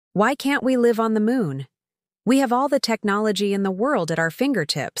Why can't we live on the moon? We have all the technology in the world at our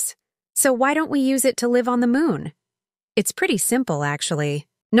fingertips. So why don't we use it to live on the moon? It's pretty simple, actually.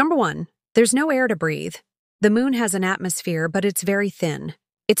 Number 1, there's no air to breathe. The moon has an atmosphere, but it's very thin.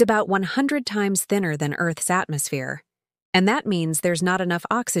 It's about 100 times thinner than Earth's atmosphere. And that means there's not enough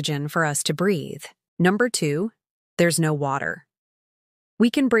oxygen for us to breathe. Number 2, there's no water. We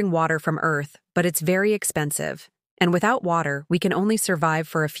can bring water from Earth, but it's very expensive. And without water, we can only survive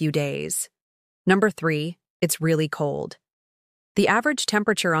for a few days. Number 3, it's really cold. The average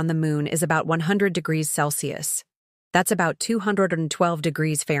temperature on the moon is about 100 degrees Celsius. That's about 212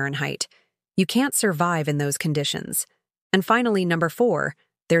 degrees Fahrenheit. You can't survive in those conditions. And finally, number 4,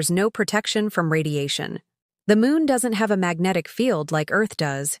 there's no protection from radiation. The moon doesn't have a magnetic field like Earth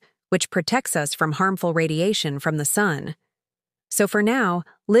does, which protects us from harmful radiation from the sun. So for now,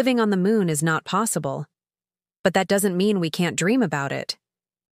 living on the moon is not possible. But that doesn't mean we can't dream about it.